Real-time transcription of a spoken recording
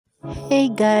Hey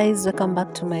guys, welcome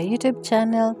back to my YouTube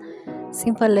channel,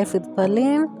 Simple Life with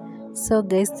Pauline. So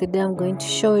guys, today I'm going to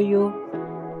show you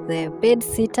the bed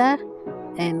sitter,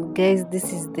 and guys,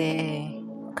 this is the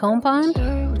compound.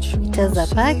 It has a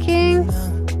parking,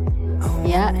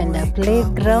 yeah, and a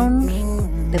playground.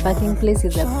 The parking place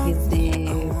is the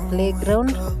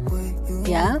playground,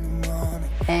 yeah,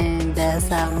 and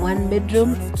some 1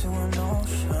 bedroom,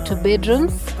 2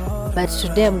 bedrooms. But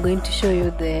today I'm going to show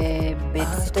you the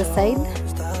bedsitter side.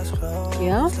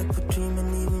 Yeah,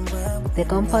 the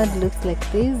compound looks like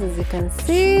this, as you can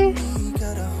see.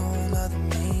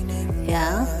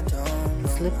 Yeah,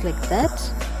 it looks like that.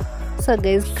 So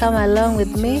guys, come along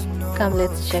with me. Come,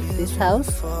 let's check this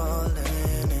house.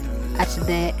 At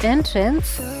the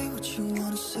entrance,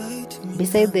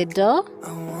 beside the door,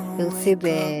 you'll see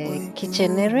the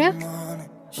kitchen area,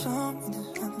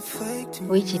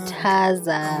 which it has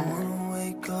a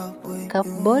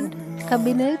cupboard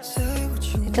cabinet.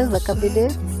 It has a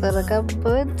cabinet or a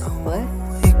cupboard. What?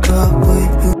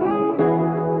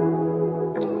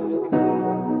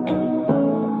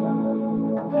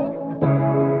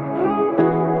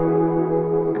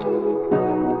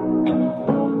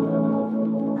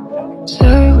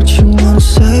 Say what you wanna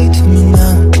say to me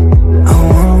now. I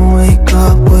wanna wake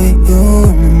up with you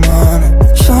in the morning.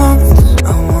 Something I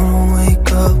wanna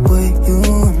wake up with you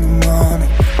in the morning.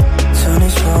 Turn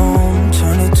this room,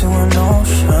 turn it to an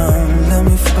ocean. Let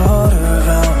me float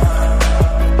around.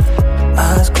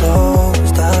 Eyes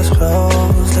closed,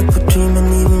 like we're dreaming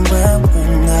even when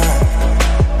we're not.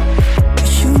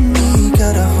 You and me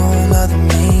got a whole other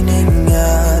meaning, I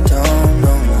don't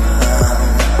know how.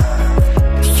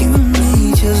 You and me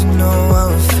just know how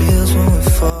it feels when we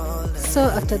fall. So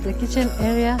after the kitchen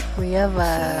area, we have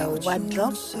a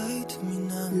wardrobe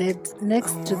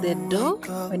next to the door.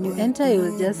 When you enter, you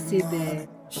will just see the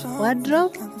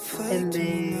wardrobe and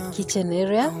the kitchen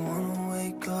area,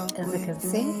 as you can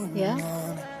see. Yeah.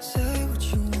 Say what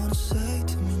you wanna say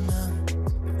to me now.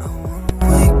 I wanna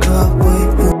wake up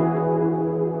with you.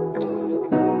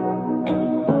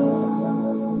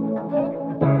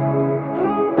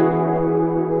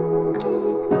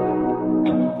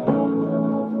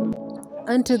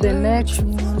 On to the next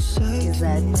is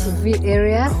a TV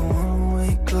area.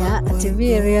 Yeah, a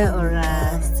TV area or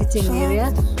a sitting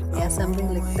area. Yeah,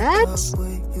 something like that.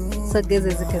 So guys,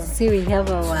 as you can see, we have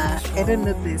our, I don't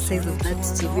know the size of that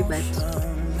TV, but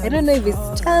I don't know if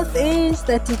it's 12 inch,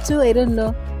 32, I don't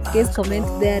know. Guys, comment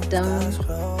there down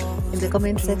in the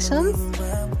comment sections.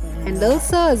 And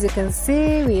also, as you can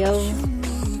see, we have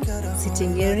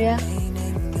sitting area.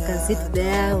 You can sit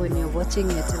there when you're watching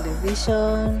your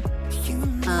television.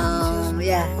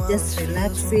 Yeah, just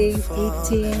relaxing,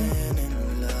 eating.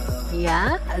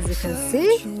 Yeah, as you can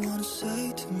see.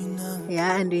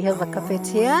 Yeah, and we have a carpet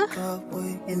here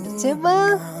and the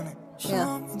table.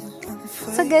 Yeah.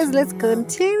 So guys, let's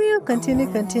continue.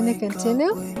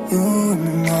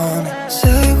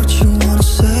 Say what you wanna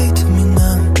say to me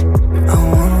now. I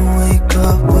wanna wake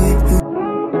up with you.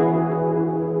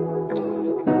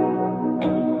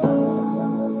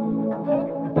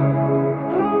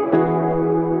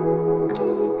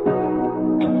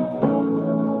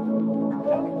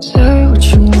 Say what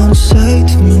you wanna say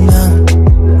to me now.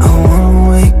 I wanna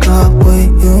wake up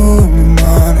with you in the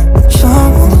morning. I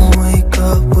wanna wake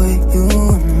up with you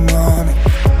in the morning.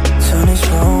 Turn this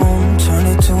room, turn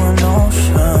it to an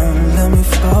ocean. Let me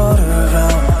float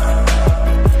around.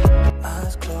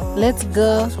 Eyes closed. Let's go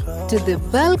to the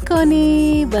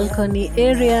balcony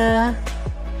area.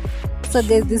 So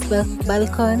guys, this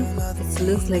balcony, it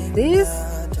looks like this.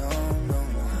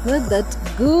 Not that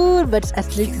good, but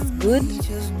at least it's good.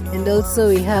 And also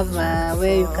we have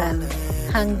where you can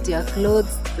hang your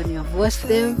clothes when you've washed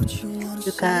them.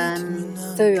 You can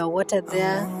store your water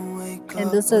there.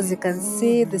 And also, as you can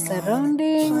see, the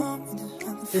surrounding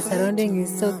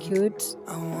is so cute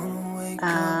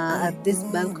at this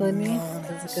balcony.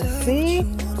 As you can see,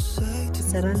 the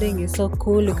surrounding is so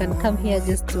cool. You can come here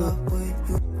just to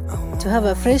have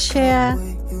a fresh air,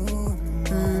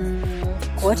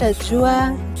 water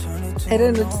jua. I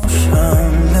don't know.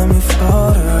 Let me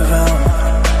float around.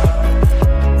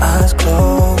 Eyes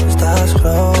closed,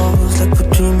 like we're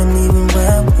dreaming even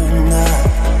when we're not.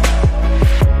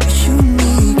 You and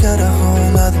me got a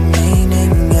whole other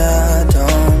meaning, I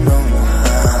don't know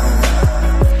how.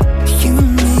 You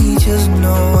and me just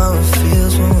know how it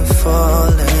feels when we're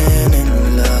falling in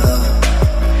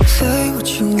love. Say what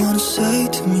you wanna say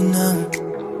to me now.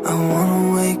 I wanna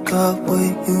wake up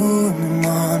with you in the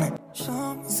morning.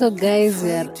 So guys,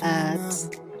 we are at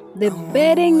the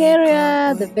bedding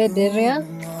area, the bed area.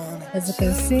 As you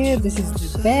can see, this is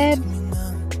the bed,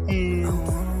 and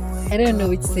I don't know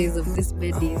which size of this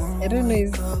bed is. I don't know,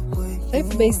 it's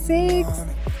 5x6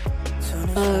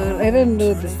 or I don't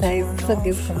know the size. So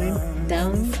guys, comment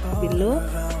down below.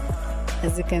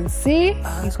 As you can see,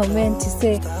 you comment to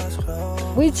say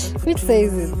which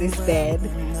size is this bed.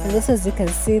 And also, as you can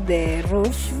see, the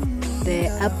roof, the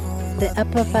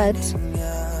upper part,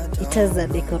 it has a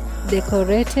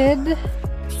decorated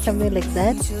something like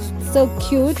that. So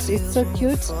cute, it's so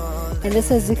cute. And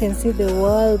also, as you can see, the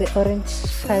wall, the orange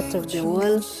part of the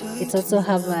wall, it also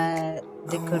have a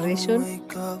decoration.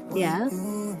 Yeah.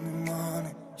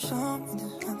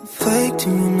 Fake to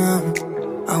me now.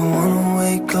 I wanna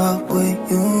wake up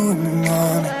with you in the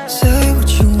morning. Say what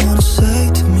you wanna say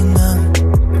to me now.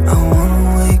 I wanna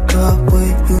wake up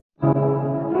with you.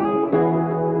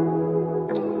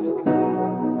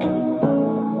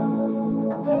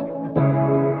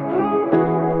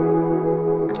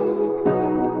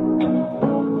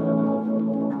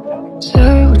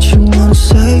 Say what you wanna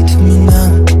say to me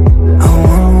now. I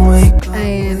wanna wake up.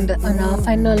 And on our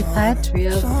final part, we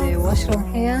have the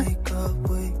washroom here.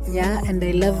 Yeah, and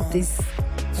I love this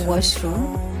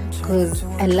washroom because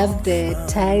I love the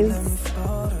tiles,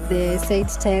 the side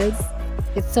tiles.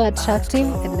 It's so attractive,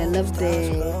 and I love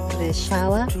the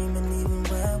shower.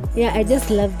 Yeah, I just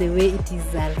love the way it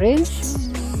is arranged.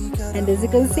 And as you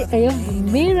can see, I have the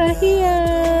mirror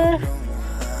here.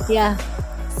 Yeah,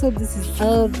 so this is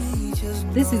all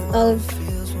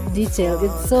detailed.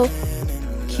 It's so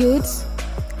cute.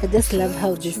 I just love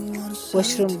how this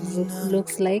washroom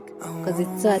looks like because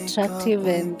it's so attractive,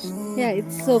 and yeah,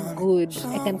 it's so good.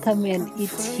 I can come here and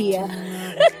eat here.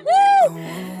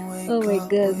 Oh my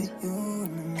god.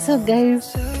 So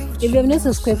guys, if you have not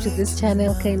subscribed to this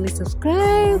channel, kindly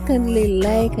subscribe, kindly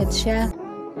like and share.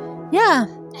 Yeah,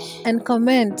 and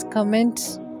comment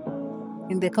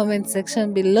in the comment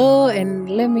section below and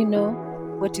let me know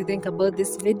what you think about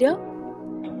this video.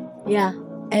 Yeah,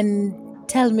 and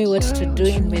tell me what to do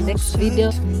in my next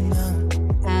video.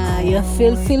 You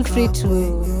feel free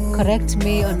to correct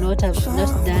me on what I've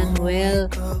not done well.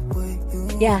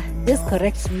 Yeah, just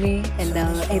correct me, and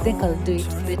I think I'll do it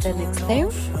better next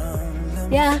time.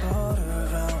 Yeah,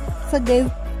 so guys,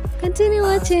 continue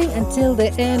watching until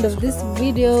the end of this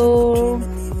video.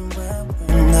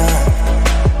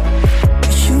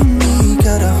 You and me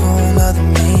got a whole other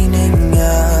meaning,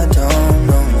 I don't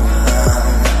know how.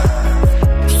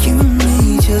 You and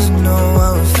me just know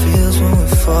how it feels when we're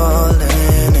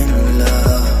falling in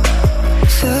love.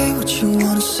 Say what you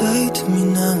wanna say to me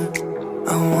now.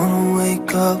 I wanna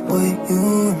wake up with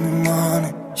you in the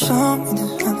morning. Show me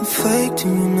there's nothing fake to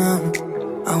me now.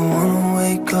 I wanna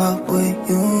wake up with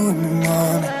you in the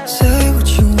morning. Say what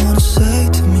you wanna say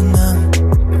to me now.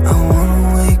 I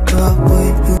wanna wake up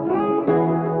with you.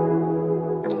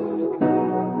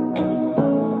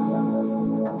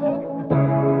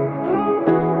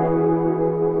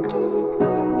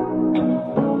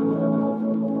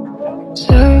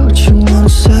 Say what you wanna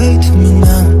say to me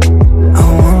now.